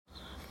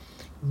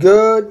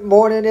Good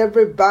morning,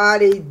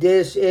 everybody.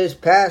 This is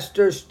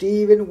Pastor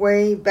Stephen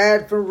Wayne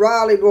back from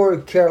Raleigh,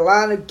 North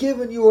Carolina,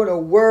 giving you a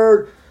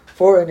word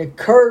for an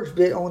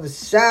encouragement on the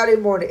Saturday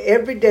morning.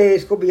 Every day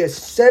it's going to be a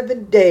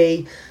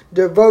 7-day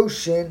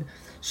devotion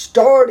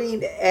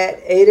starting at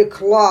 8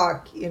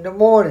 o'clock in the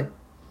morning.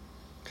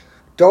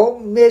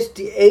 Don't miss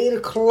the 8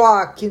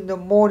 o'clock in the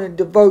morning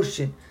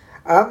devotion.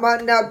 I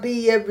might not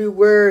be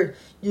everywhere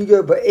you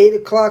go, but 8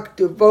 o'clock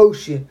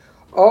devotion.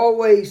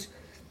 Always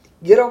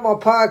get on my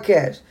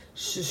podcast,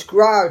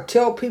 subscribe,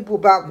 tell people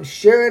about me,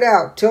 share it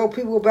out, tell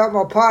people about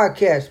my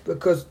podcast,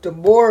 because the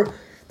more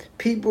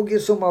people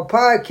get on my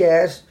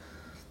podcast,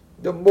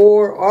 the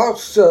more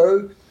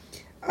also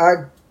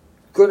I'm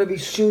going to be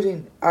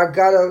shooting. I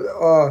got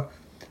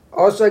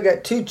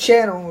two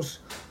channels.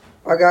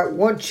 I got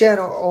one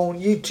channel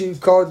on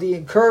YouTube called The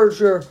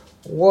Encourager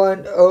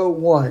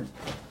 101.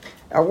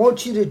 I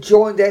want you to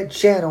join that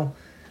channel,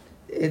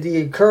 The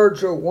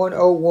Encourager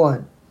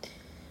 101.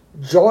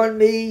 Join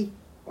me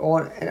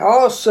and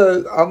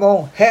also I'm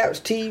on Haps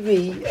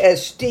TV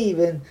as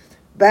Stephen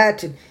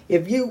Batten.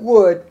 If you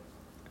would,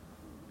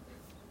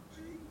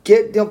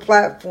 get them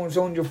platforms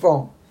on your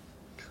phone.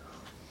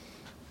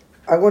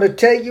 I'm going to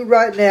tell you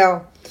right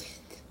now,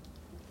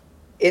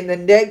 I'm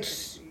going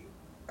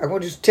to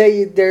just tell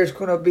you there's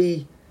going to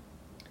be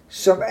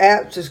some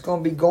apps that's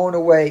going to be going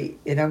away,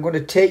 and I'm going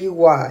to tell you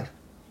why.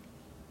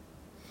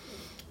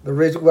 The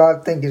reason why I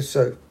think it's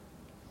so.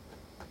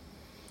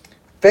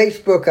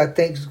 Facebook, I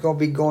think, is going to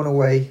be going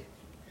away.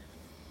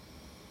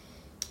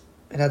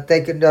 And I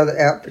think another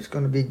app is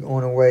going to be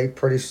going away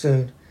pretty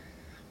soon.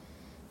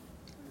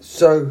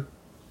 So,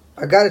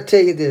 I got to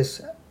tell you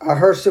this. I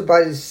heard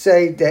somebody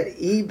say that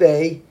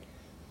eBay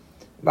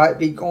might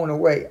be going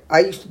away. I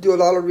used to do a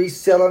lot of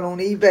reselling on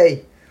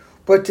eBay.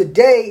 But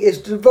today is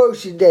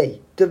devotion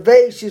day.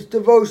 Today's just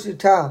devotion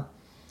time.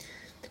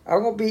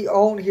 I'm going to be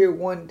on here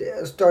one day,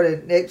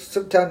 starting next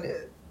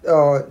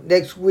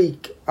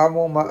week. I'm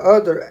on my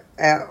other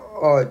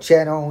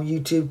channel on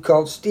YouTube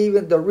called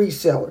Stephen the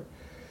Reseller.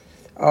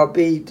 I'll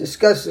be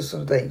discussing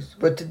some things.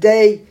 But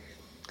today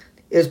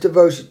is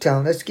devotion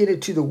time. Let's get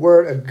into the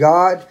Word of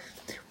God.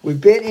 We've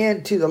been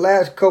into the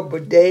last couple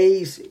of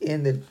days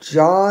in the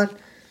John.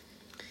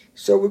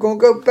 So we're going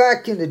to go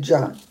back into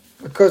John,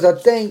 because I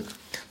think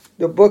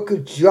the book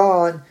of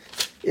John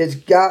has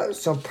got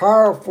some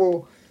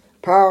powerful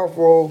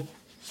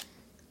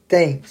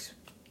things.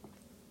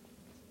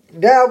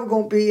 Now we're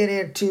going to be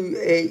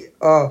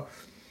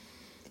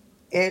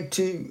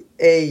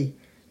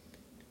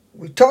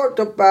we talked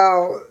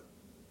about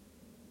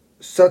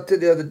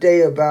something the other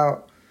day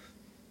about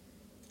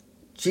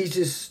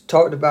Jesus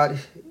talked about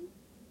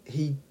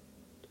we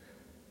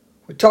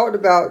talked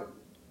about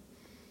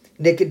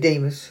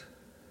Nicodemus.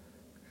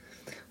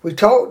 We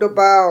talked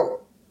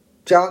about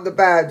John the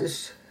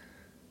Baptist.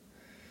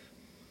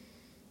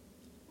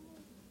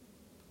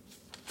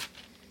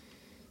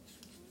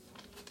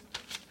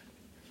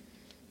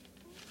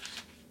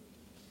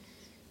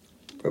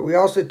 But we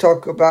also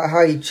talk about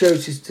how he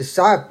chose his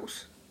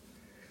disciples.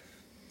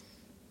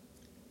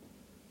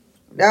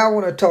 Now I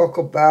want to talk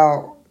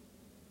about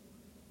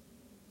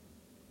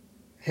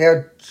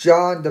how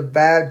John the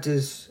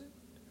Baptist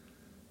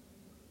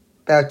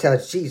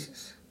baptized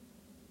Jesus.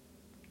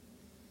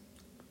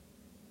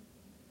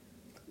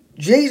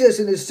 Jesus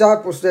and his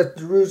disciples left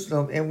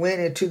Jerusalem and went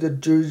into the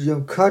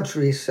Jerusalem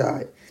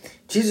countryside.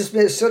 Jesus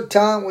spent some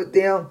time with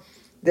them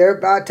there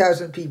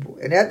baptizing people.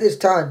 And at this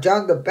time,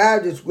 John the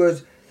Baptist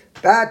was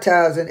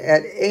baptizing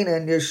at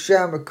Aenon near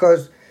Shem,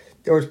 because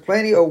there was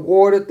plenty of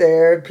water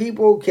there, and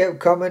people kept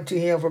coming to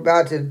him for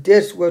baptism.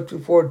 This was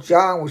before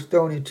John was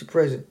thrown into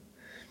prison.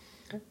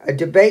 A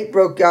debate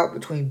broke out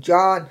between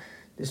John's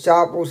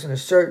disciples and a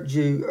certain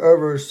Jew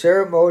over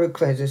ceremonial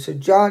cleansing. So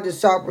John's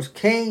disciples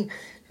came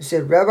and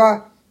said,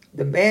 "Rabbi,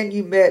 the man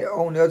you met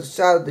on the other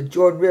side of the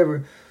Jordan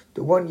River,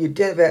 the one you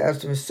identified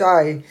as the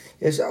Messiah,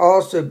 is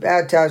also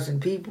baptizing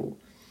people.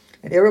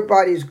 And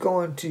everybody is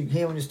going to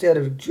him instead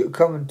of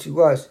coming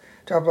to us."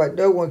 Talk like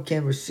no one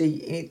can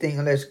receive anything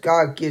unless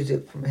God gives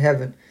it from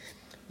heaven.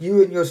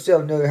 You and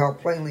yourself know how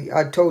plainly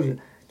I told you.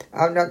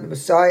 I'm not the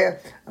Messiah.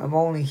 I'm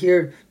only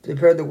here to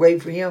prepare the way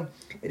for him.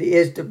 It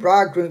is the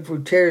bridegroom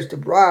who tears the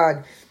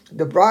bride.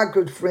 The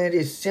bridegroom's friend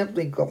is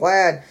simply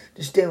glad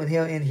to stand with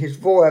him in his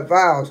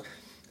vows.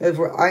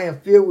 Therefore, I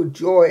am filled with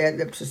joy at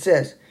the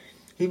success.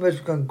 He must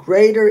become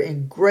greater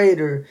and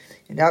greater,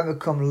 and I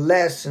become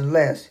less and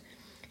less.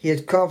 He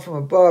has come from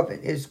above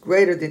and is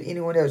greater than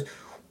anyone else.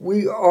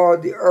 We are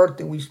the earth,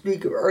 and we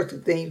speak of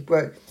earthly things,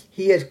 but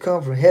he has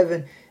come from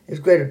heaven, is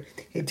greater.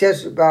 He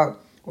tests about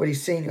what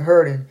he's seen and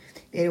heard, and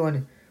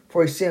anyone,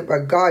 for he's sent by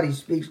God, he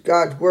speaks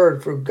God's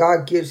word, for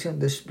God gives him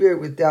the Spirit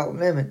without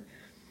limit.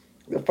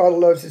 The Father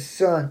loves his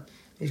Son.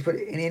 And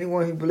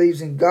anyone who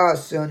believes in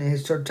God's Son and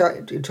his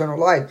eternal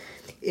life.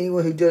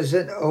 Anyone who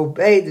doesn't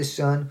obey the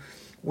Son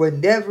will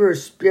never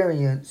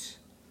experience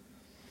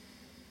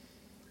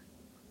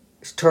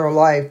eternal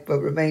life, but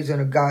remains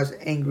under God's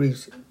angry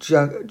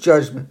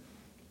judgment.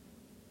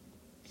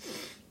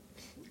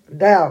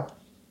 Now,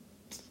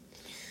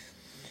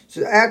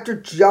 So after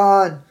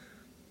John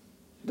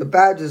the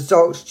Baptist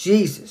exalts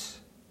Jesus,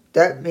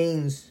 that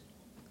means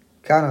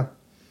kind of,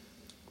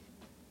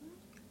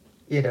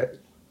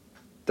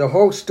 the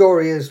whole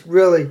story is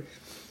really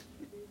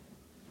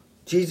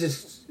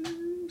Jesus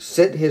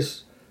sent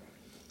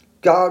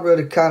God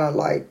really kind of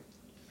like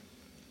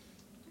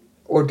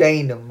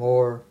ordained him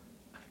or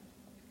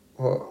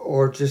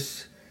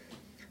just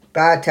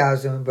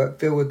baptized him, but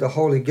filled with the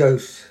Holy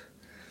Ghost,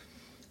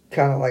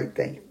 kind of like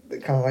thing.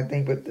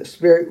 But the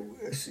Spirit,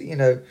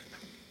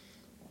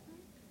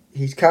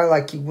 he's kind of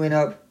like he went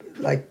up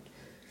like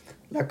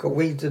a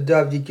wings of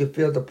dove. You could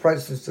feel the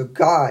presence of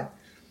God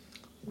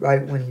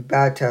right when he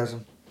baptized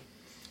him.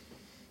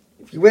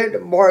 If you went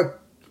to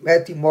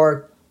Matthew,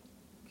 Mark,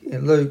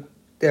 and Luke,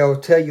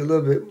 they'll tell you a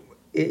little bit.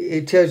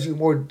 It tells you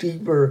more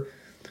deeper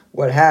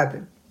what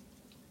happened.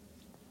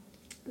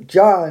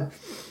 John,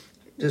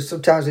 just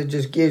sometimes it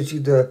just gives you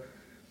the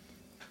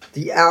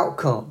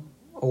outcome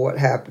of what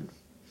happened.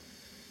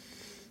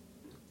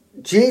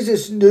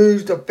 Jesus knew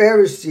the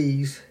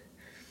Pharisees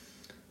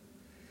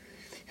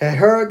had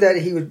heard that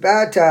he was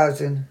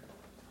baptizing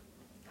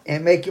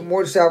and making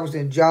more disciples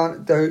than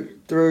John, though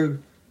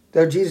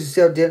Jesus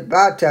himself didn't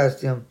baptize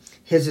them.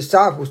 His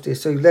disciples did.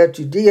 So he left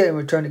Judea and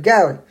returned to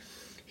Galilee.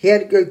 He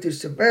had to go through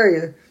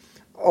Samaria.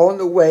 On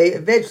the way,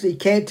 eventually he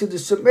came to the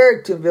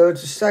Samaritan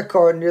village of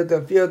Sychar near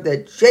the field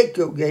that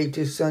Jacob gave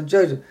to his son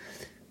Joseph.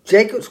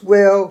 Jacob's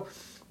well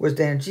was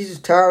there. Jesus,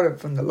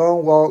 tired from the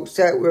long walk,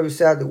 sat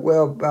beside the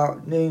well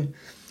about noon.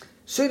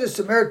 Soon the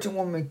Samaritan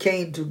woman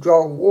came to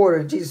draw water,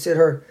 and Jesus said to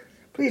her,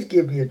 "Please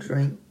give me a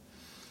drink."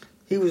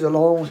 He was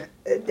alone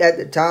at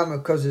the time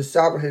because his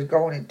disciple had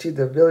gone into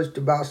the village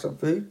to buy some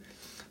food.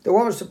 The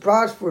woman was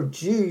surprised, for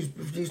Jews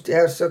used to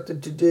have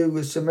something to do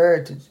with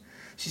Samaritans.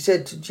 She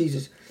said to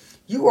Jesus,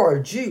 "You are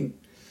a Jew,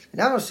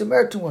 and I'm a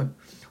Samaritan one.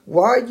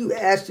 Why are you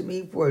asking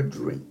me for a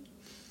drink?"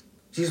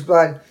 Jesus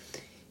replied,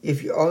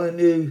 "If you only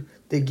knew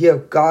the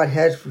gift God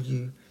has for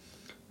you,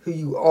 who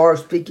you are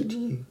speaking to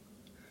you,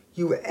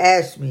 you would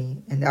ask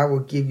me, and I will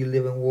give you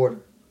living water.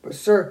 But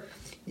sir,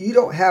 you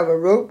don't have a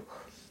rope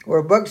or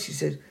a bucket," she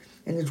said,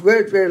 "and it's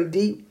very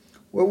deep.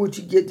 Where would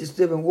you get this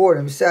living water?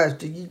 And besides,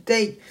 do you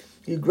think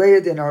you're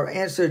greater than our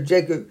ancestor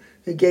Jacob,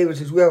 who gave us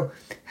his well?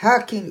 How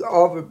can you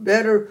offer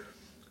better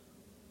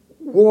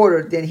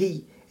water than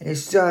he and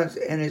his sons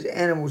and his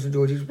animals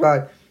enjoy?" Jesus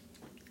replied,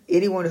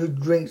 "Anyone who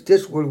drinks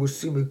this water will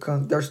soon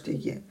become thirsty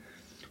again.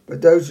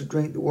 But those who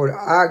drink the water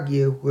I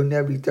give will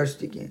never be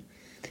thirsty again.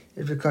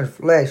 It becomes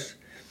flesh,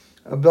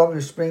 a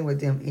abundant spring with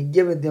them, and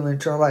giving them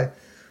eternal life."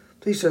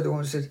 "Please, sir," the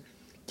woman said,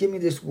 "give me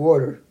this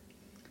water,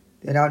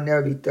 then I'll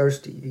never be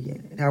thirsty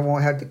again, and I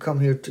won't have to come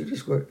here to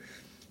this water."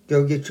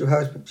 "Go get your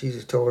husband,"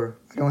 Jesus told her.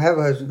 "I don't have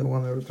a husband," the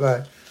woman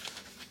replied.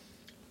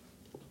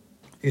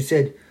 He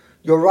said,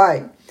 "You're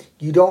right.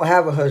 You don't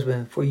have a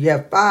husband, for you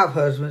have 5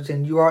 husbands,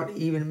 and you aren't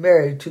even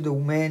married to the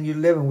man you're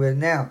living with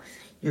now.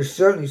 You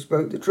certainly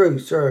spoke the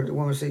truth, sir." The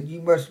woman said,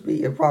 "You must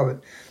be a prophet.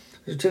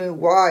 So tell me,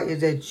 why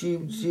is that you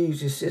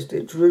Jews insist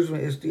that Jerusalem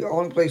is the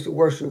only place to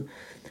worship,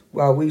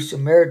 while we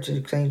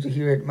Samaritans claim to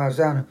hear at Mount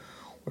Sinai?"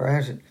 Where I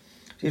answered,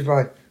 Jesus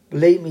replied,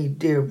 "Believe me,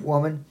 dear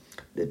woman,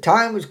 the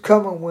time is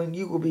coming when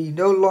you will be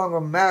no longer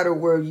matter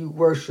where you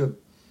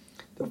worship.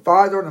 The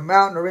Father on the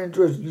mountain or in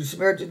Jerusalem. You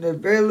Samaritans know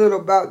very little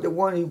about the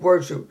one you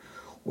worship,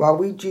 while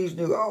we Jews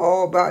knew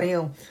all about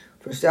him,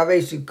 for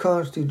salvation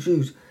comes to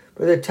Jews.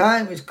 But the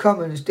time is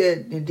coming,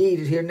 indeed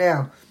is here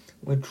now,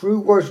 when true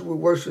worship will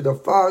worship the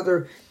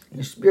Father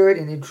in spirit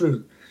and in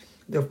truth.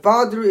 The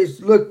Father is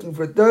looking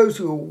for those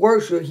who will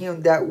worship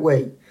him that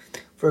way.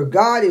 For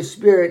God is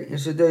spirit, and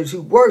so those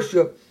who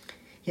worship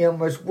him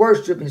must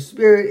worship in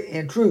spirit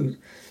and truth."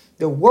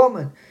 The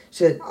woman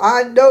said,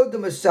 "I know the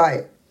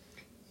Messiah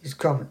is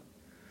coming,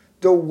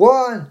 the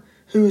one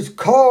who is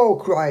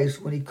called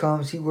Christ. When he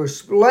comes, he will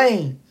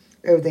explain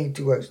everything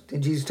to us."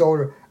 Then Jesus told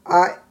her,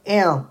 I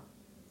am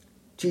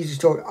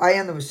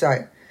the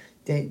Messiah.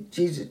 Then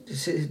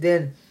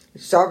the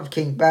disciples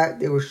came back.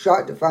 They were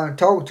shocked to find him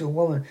talking to a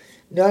woman.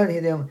 None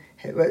of them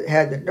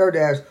had the nerve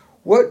to ask,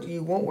 "What do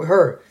you want with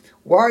her?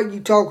 Why are you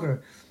talking to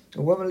her?"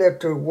 The woman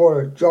left her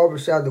water jar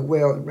beside the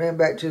well and ran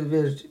back to the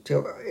village to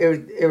tell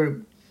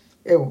everyone,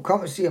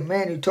 "Come and see a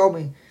man who told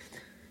me."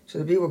 So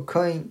the people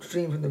came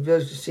streaming from the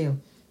village to see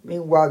him.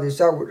 Meanwhile, the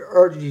disciples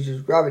urged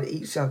Jesus, "Rabbi, to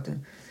eat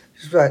something."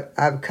 Jesus said,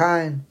 "I have a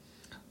kind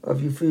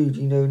of your food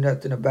you know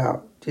nothing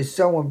about." Did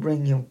someone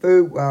bring him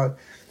food? While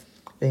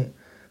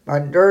my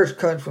nerves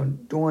comes from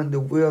doing the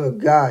will of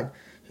God,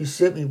 who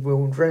sent me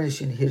from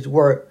finishing his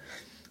work.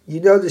 You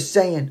know the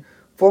saying,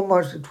 4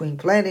 months between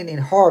planting and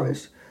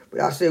harvest.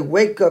 But I say,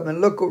 wake up and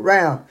look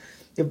around.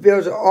 The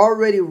fields are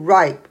already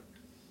ripe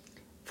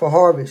for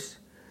harvest.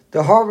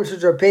 The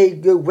harvesters are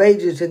paid good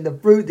wages, and the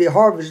fruit they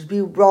harvest is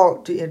being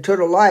brought to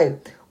eternal life.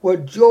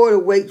 What joy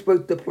awaits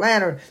both the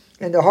planter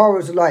and the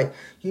harvest alike.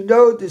 You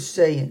know this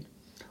saying,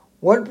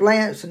 one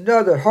plants,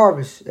 another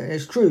harvests, and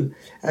it's true.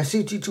 I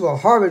sent you to a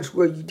harvest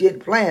where you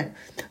didn't plant.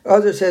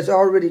 Others has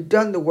already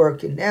done the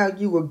work, and now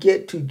you will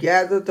get to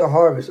gather the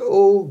harvest.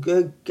 Oh,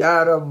 good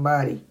God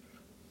Almighty.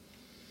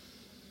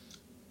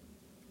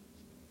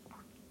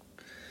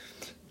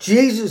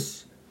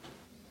 Jesus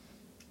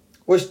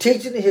was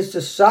teaching his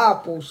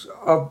disciples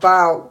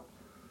about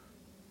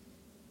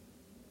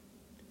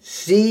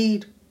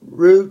seed,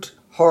 root,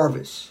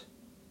 harvest.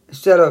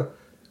 Instead of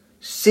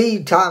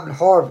seed time and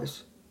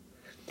harvest,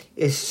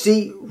 it's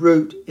seed,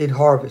 root, and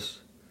harvest.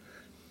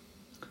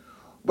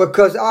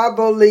 Because I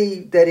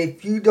believe that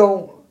if you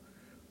don't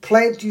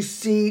plant your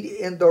seed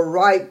in the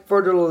right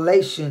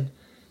fertilization,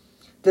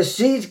 the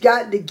seed's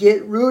got to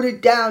get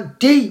rooted down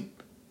deep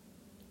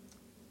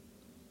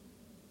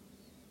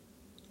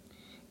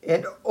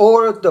in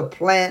order the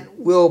plant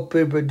will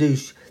be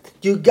produced.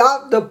 You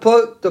got to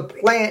put the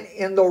plant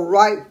in the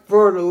right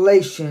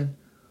fertilization,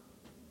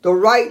 the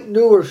right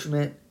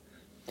nourishment,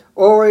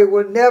 or it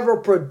will never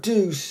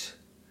produce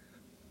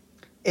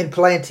in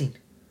planting.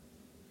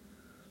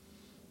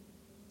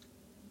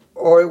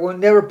 Or it will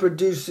never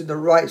produce in the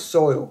right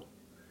soil.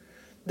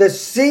 The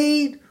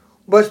seed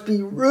must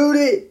be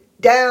rooted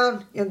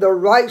down in the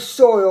right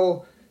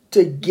soil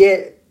to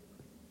get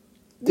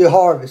the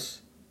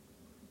harvest.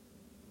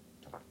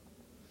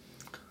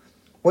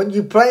 When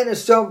you plant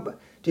some,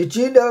 did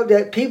you know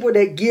that people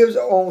that gives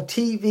on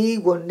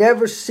TV will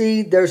never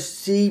see their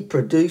seed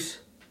produce?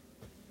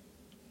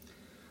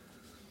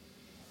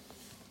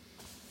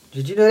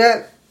 Did you know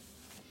that?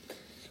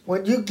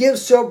 When you give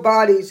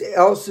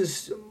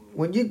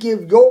when you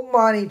give your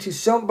money to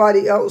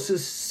somebody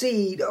else's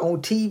seed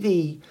on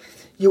TV,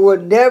 you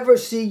will never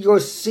see your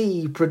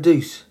seed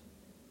produce.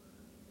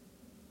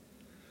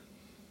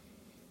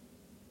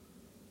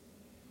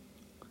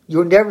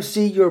 You'll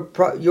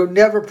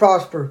never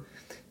prosper.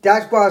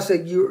 That's why I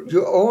say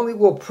you only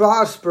will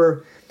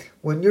prosper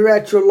when you're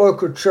at your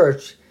local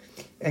church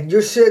and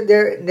you're sitting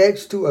there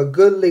next to a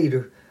good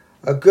leader,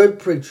 a good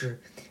preacher,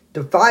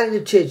 dividing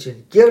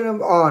attention, giving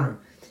him honor,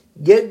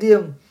 get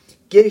him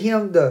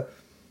the.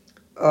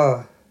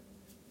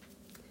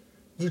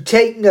 You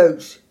take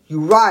notes,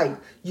 you write,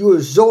 you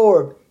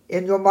absorb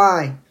in your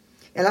mind.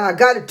 And I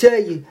got to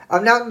tell you,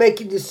 I'm not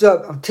making this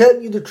up. I'm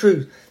telling you the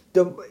truth.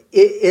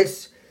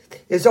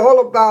 It's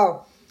all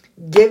about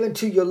giving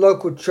to your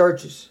local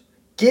churches.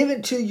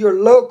 Giving to your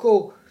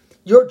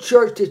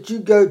church that you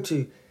go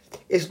to.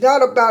 It's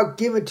not about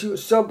giving to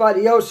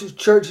somebody else's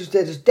churches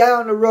that is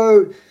down the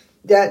road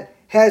that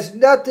has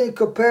nothing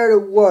compared to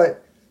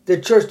what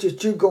the church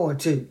that you're going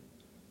to.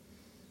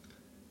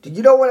 Do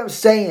you know what I'm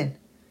saying?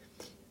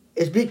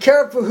 Is be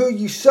careful who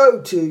you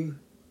sow to,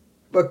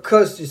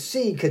 because the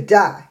seed could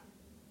die.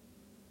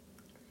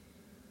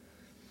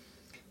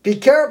 Be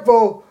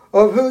careful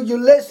of who you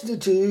listen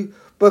to,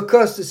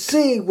 because the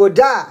seed will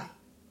die.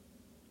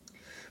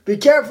 Be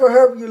careful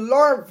who you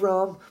learn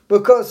from,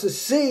 because the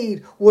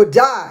seed will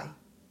die.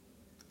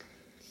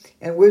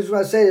 And the reason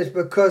I say this,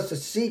 because the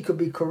seed could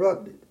be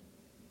corrupted.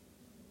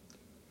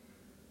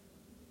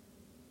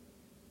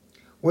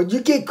 When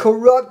you get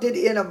corrupted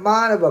in the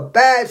mind of a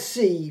bad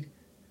seed,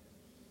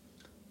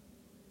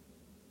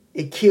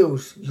 it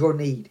kills your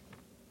need.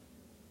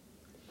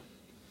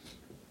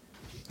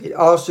 It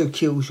also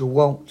kills your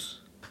wants.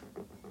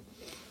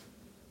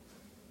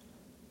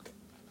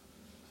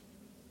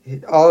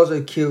 It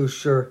also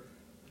kills your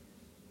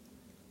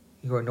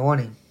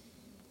anointing.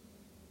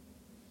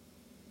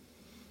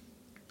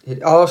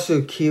 It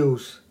also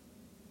kills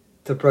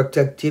the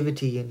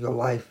productivity in your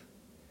life.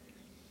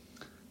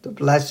 The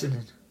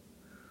blessing.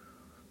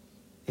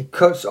 It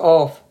cuts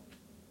off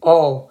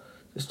all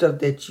the stuff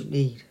that you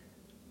need.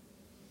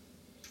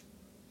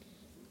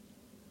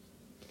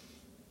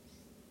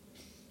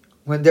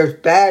 When there's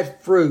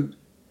bad fruit,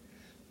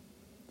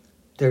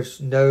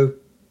 there's no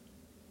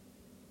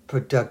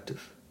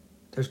productive.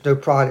 There's no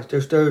product.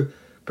 There's no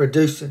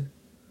producing.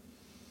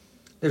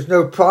 There's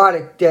no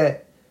product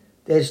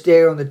that's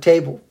there on the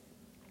table.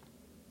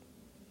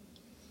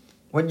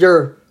 When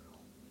your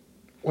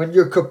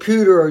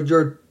computer or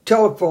your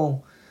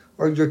telephone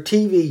or your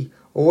TV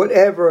or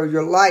whatever, or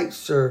your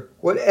lights or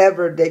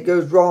whatever that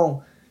goes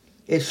wrong,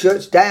 it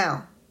shuts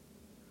down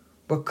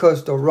because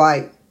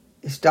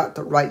it's not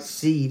the right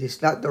seed.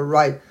 It's not the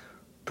right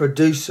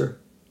producer.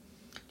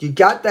 You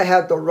got to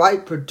have the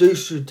right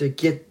producer to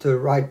get the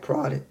right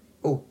product.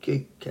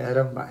 Okay, God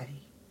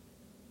Almighty.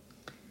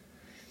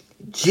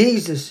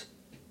 Jesus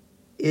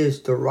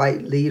is the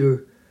right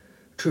leader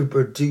to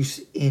produce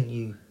in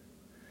you.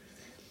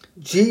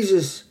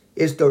 Jesus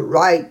is the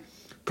right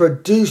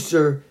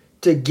producer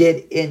to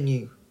get in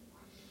you.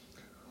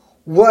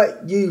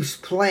 What you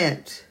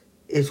plant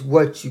is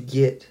what you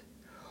get.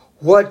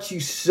 What you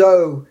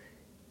sow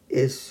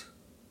is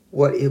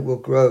what it will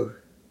grow.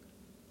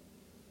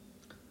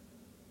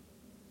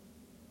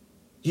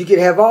 You can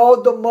have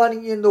all the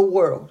money in the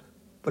world,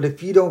 but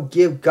if you don't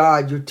give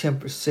God your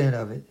 10%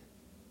 of it,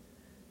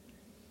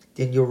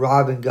 then you're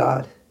robbing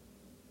God.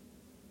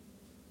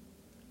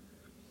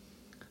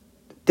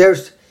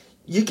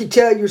 You can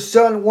tell your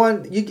son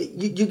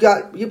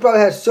you probably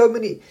have so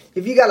many.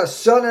 If you got a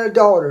son and a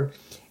daughter,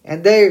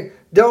 and they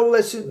don't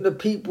listen to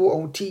people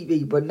on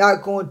TV, but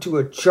not going to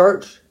a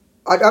church.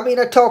 I'm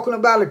talking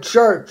about a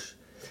church.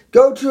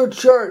 Go to a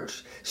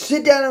church.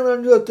 Sit down and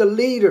learn with the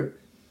leader.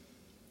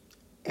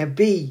 and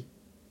be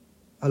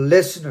a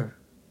listener.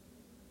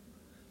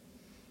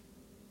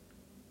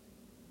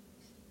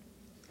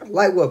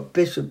 Like what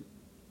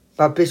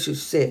my bishop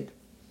said.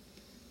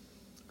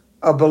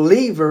 A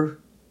believer,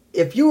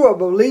 if you are a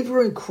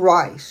believer in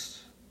Christ,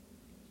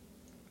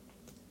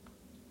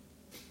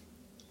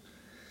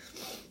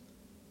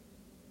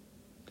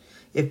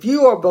 if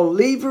you are a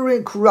believer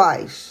in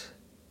Christ,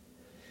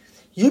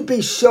 you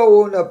be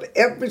showing up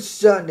every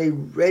Sunday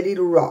ready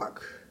to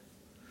rock.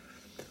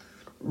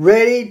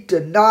 Ready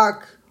to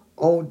knock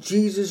on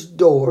Jesus'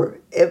 door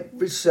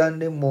every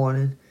Sunday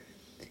morning.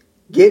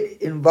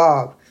 Get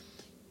involved.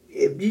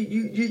 If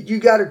you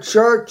got a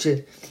church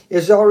and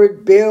it's already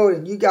built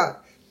and you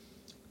got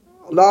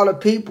a lot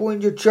of people in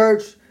your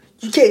church,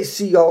 you can't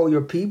see all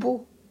your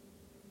people.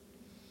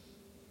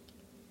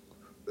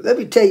 Let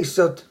me tell you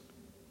something.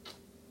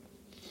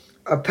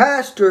 A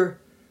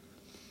pastor,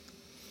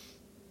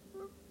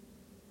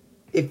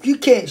 if you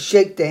can't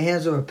shake the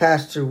hands of a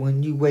pastor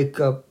when you wake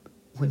up,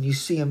 when you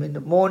see him in the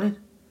morning,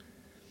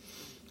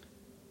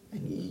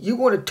 and you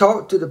want to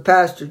talk to the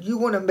pastor, you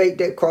want to make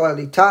that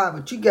quality time,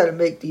 but you got to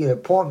make the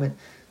appointment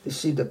to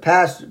see the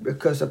pastor,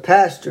 because a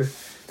pastor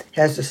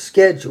has a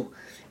schedule,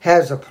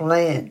 has a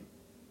plan.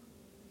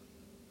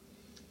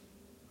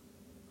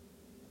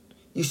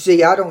 You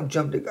see, I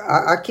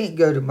can't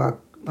go to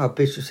my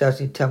bishop's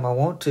house anytime I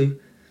want to.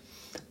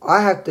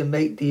 I have to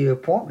make the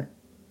appointment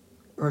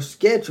or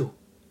schedule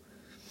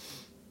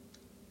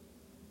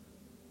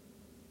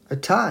a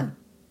time.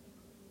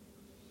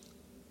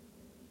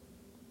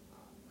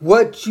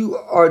 What you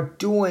are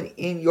doing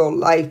in your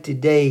life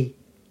today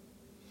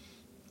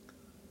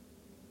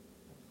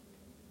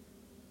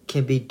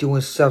can be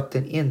doing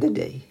something in the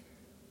day.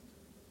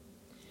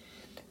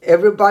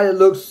 Everybody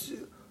looks,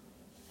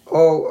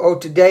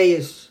 today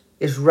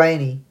is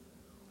rainy,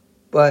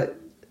 but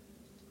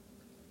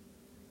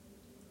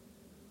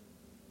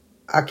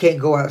I can't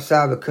go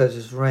outside because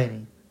it's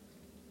raining.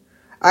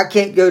 I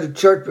can't go to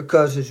church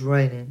because it's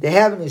raining. They're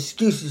having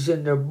excuses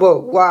in their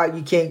book why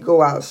you can't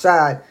go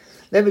outside.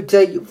 Let me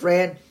tell you,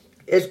 friend,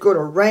 it's going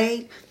to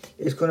rain.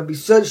 It's going to be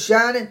sun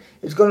shining.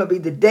 It's going to be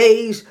the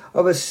days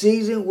of a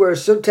season where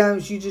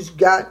sometimes you just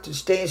got to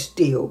stand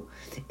still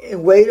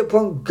and wait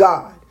upon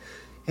God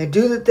and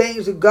do the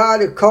things that God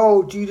has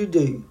called you to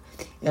do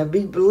and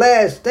be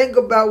blessed. Think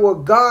about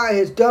what God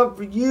has done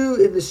for you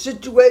in the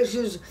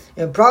situations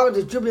and problems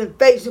that you've been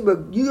facing,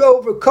 but you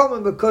overcome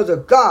them because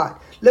of God.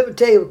 Let me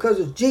tell you, because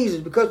of Jesus,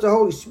 because of the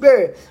Holy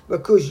Spirit,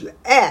 because you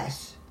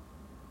asked.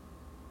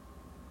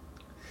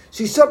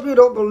 See, some people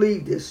don't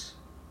believe this.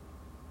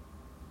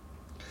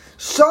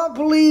 Some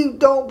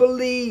don't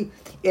believe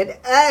in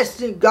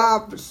asking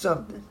God for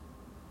something,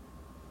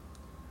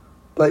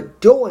 but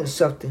doing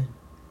something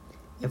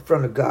in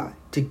front of God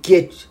to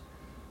get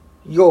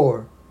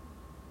your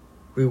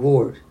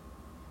reward.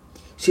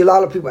 See, a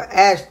lot of people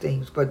ask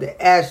things, but they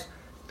ask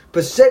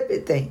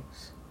specific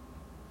things,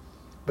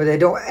 but they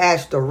don't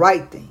ask the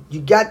right thing. You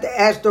got to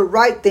ask the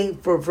right thing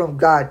from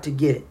God to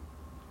get it.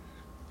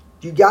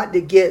 You got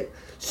to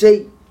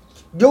see,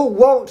 your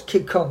wants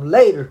can come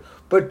later,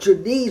 but your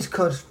needs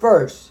comes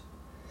first.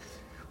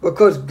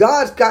 Because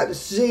God's got to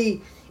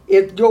see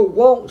if your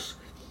wants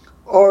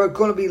are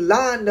going to be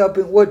lined up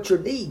in what your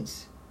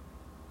needs.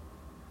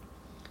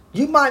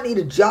 You might need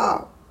a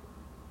job.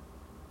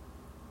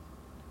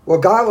 Well,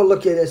 God will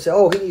look at it and say,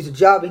 oh, he needs a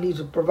job. He needs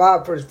to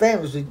provide for his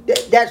family. So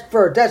that's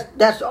first.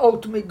 That's the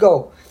ultimate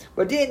goal.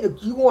 But then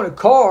if you want a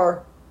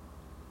car,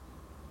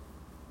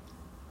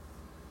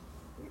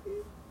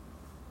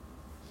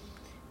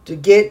 to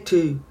get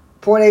to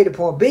point A to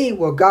point B,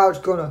 well, God's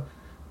going to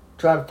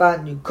try to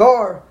find a new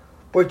car.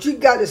 But you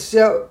got to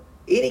sell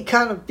any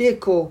kind of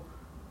vehicle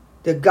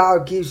that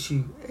God gives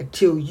you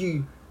until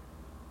you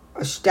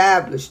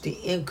establish the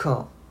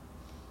income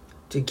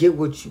to get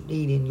what you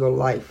need in your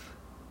life.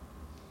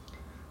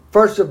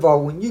 First of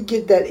all, when you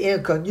get that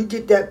income, you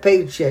get that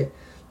paycheck,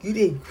 you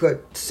need to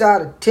put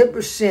aside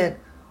 10%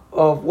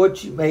 of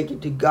what you make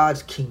into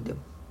God's kingdom.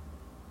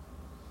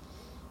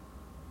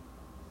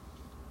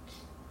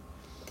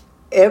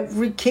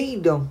 Every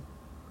kingdom,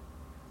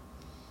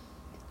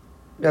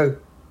 no,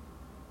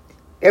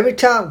 every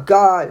time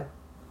God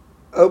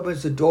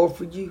opens the door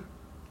for you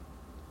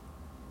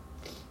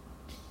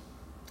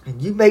and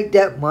you make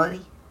that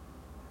money,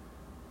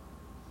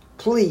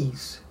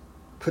 please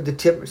put the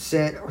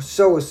 10% or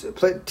sow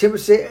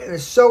 10%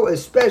 and sow a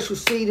special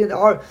seed in the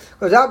heart,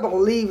 because I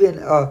believe in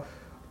a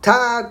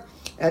tithe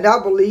and I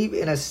believe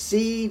in a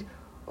seed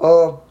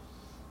of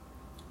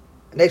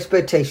an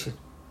expectation.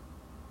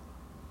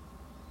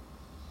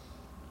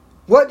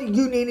 What do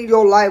you need in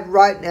your life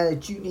right now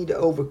that you need to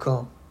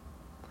overcome?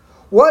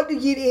 What do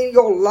you need in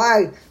your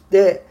life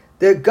that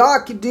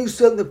God can do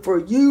something for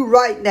you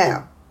right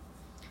now?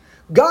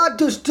 God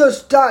just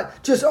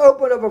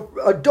open up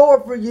a door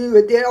for you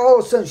and then all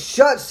of a sudden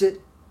shuts it.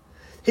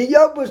 He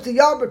opens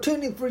the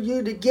opportunity for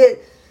you to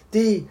get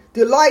the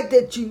light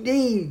that you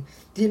need,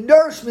 the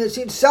nourishments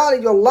inside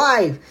of your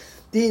life.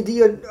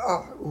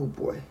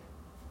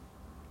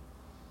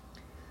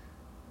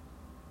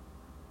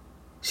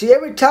 See,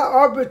 every time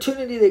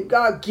opportunity that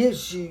God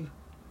gives you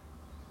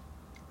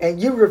and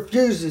you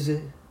refuses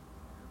it,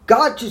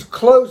 God just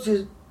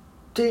closes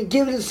to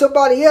give it to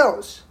somebody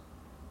else.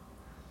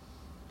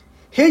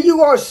 Here you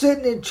are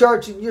sitting in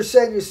church and you're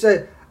saying to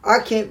yourself,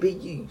 I can't be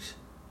used.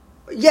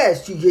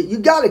 Yes, you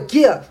got a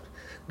gift.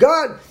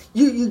 God,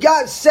 you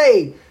got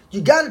saved.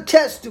 You got a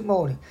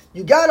testimony.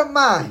 You got a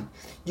mind.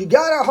 You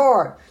got a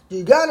heart.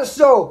 You got a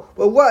soul.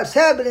 But what's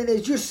happening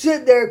is you're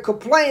sitting there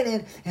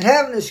complaining and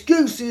having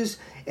excuses,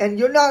 and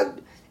you're not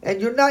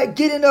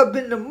getting up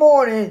in the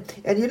morning,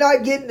 and you're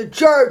not getting to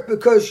church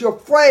because you're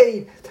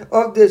afraid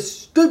of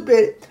this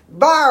stupid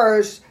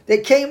virus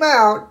that came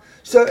out.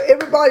 So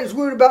everybody's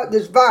worried about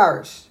this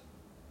virus.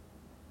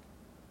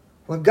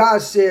 When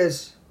God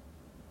says,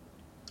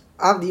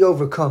 I'm the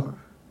overcomer.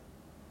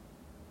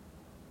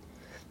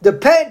 The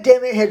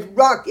pandemic has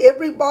rocked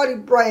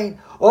everybody's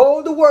brain all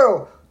over the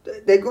world.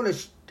 They're going to,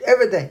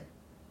 everything.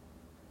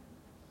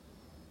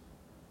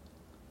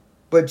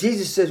 But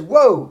Jesus says,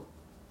 whoa.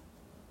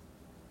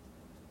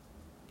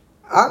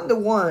 I'm the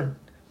one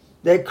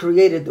that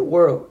created the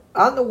world.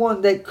 I'm the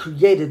one that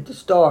created the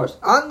stars.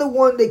 I'm the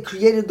one that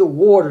created the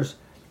waters.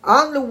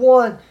 I'm the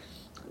one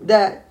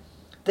that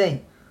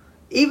thing.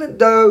 Even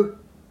though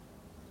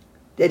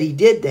that he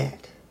did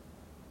that,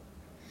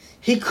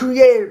 he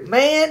created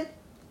man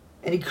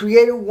and he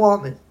created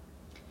woman.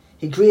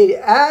 He created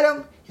Adam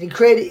and he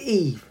created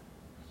Eve.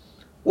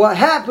 What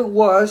happened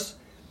was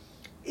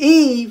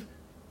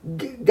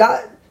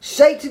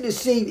Satan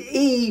deceived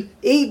Eve,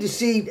 Eve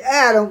deceived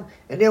Adam,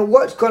 and then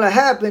what's going to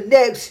happen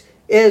next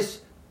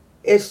is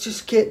it's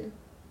just getting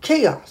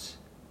chaos.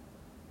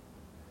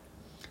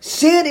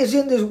 Sin is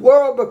in this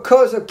world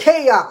because of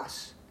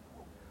chaos.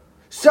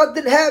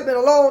 Something happened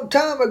a long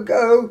time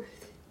ago.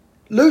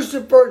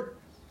 Lucifer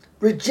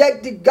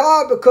rejected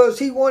God because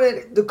he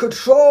wanted the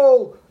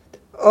control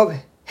of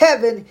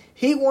heaven.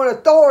 He wanted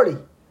authority.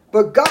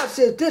 But God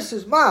says, this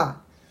is mine.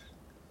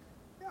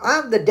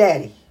 I'm the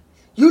daddy.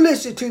 You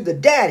listen to the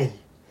daddy.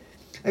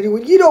 And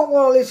when you don't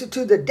want to listen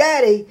to the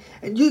daddy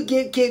and you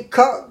get kicked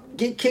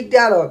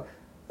out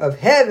of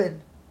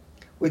heaven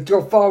with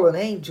your fallen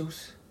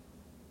angels,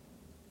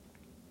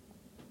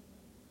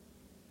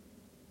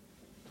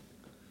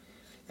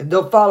 and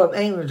those fallen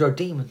angels are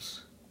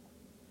demons.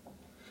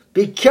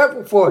 Be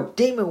careful for a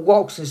demon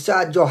walks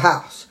inside your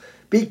house.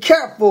 Be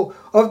careful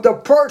of the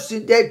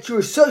person that you're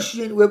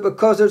associating with,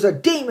 because there's a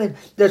demon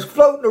that's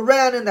floating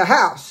around in the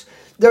house.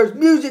 There's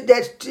music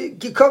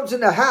that comes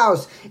in the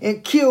house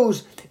and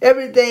kills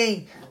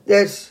everything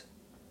that's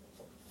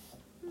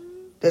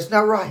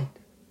not right.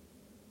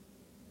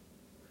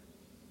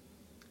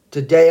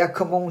 Today I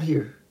come on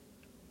here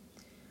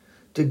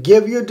to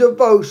give you a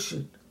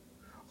devotion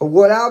of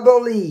what I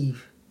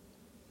believe.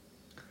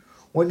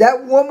 When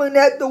that woman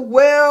at the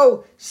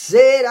well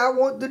said, I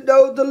want to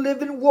know the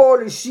living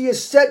water, she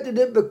accepted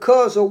it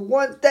because of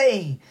one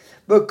thing.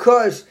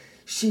 Because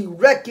she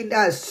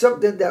recognized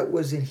something that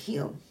was in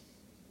him.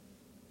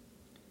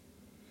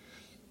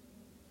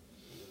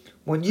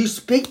 When you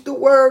speak the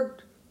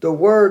word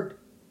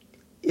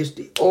is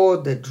the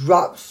oil that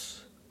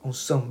drops on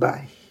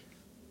somebody.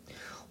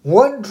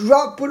 One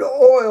drop of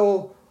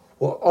oil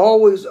will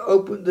always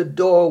open the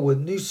door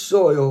with new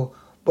soil,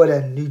 but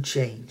a new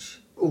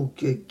change. Oh,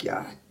 good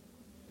God.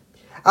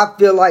 I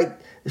feel like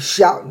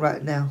shouting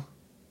right now.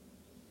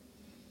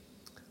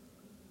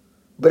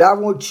 But I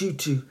want you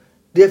to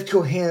lift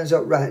your hands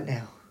up right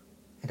now.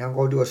 And I'm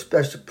going to do a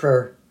special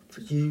prayer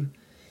for you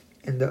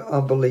and the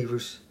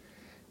unbelievers.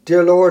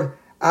 Dear Lord,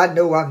 I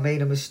know I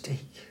made a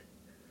mistake.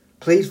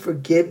 Please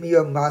forgive me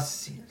of my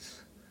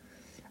sins.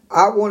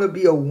 I want to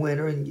be a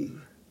winner in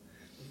you.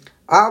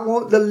 I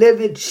want the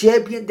living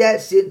champion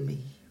that's in me.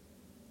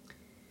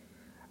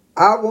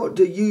 I want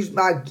to use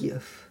my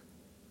gift.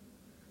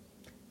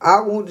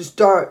 I want to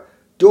start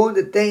doing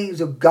the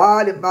things of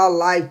God in my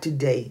life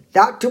today.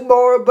 Not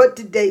tomorrow, but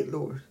today,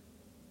 Lord.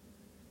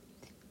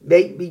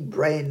 Make me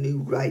brand new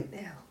right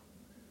now.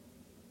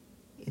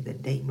 In the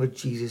name of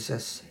Jesus, I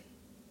say,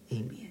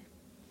 amen.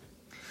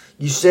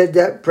 You said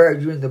that prayer,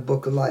 you're in the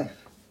book of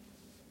life.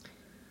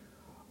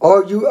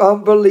 All you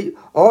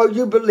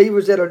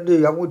believers that are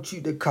new, I want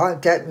you to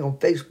contact me on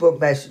Facebook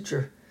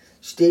Messenger,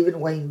 Stephen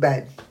Wayne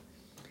Batten.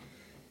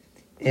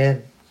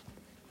 And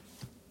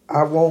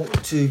I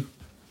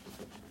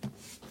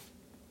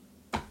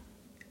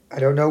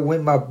don't know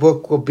when my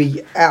book will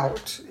be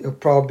out. It'll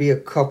probably be a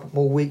couple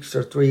more weeks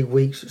or 3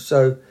 weeks or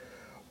so.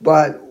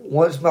 But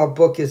once my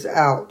book is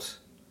out,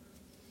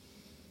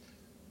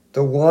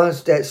 the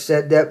ones that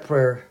said that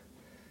prayer,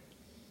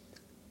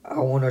 I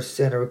want to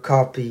send a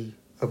copy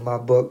of my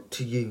book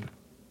to you.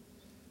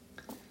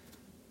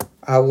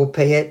 I will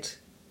pay it.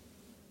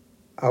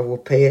 I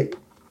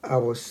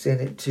will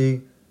send it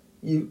to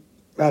you.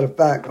 Matter of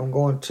fact, I'm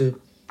going to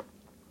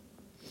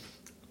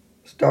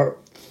start.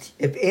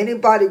 If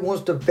anybody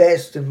wants to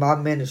invest in my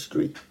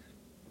ministry,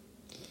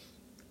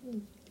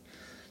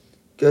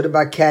 go to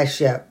my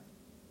Cash App.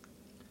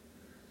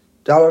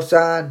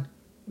 $Batten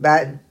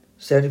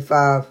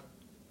 75.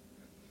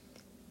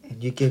 And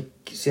And you can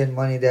send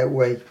money that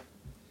way.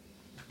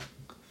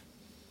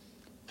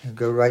 And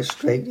go right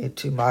straight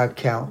into my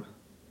account.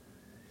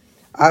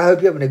 I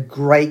hope you're having a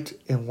great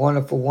and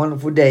wonderful,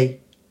 wonderful day.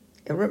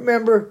 And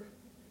remember,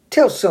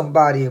 tell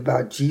somebody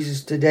about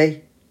Jesus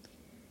today.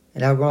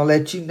 And I'm going to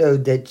let you know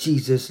that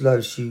Jesus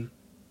loves you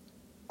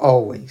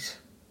always.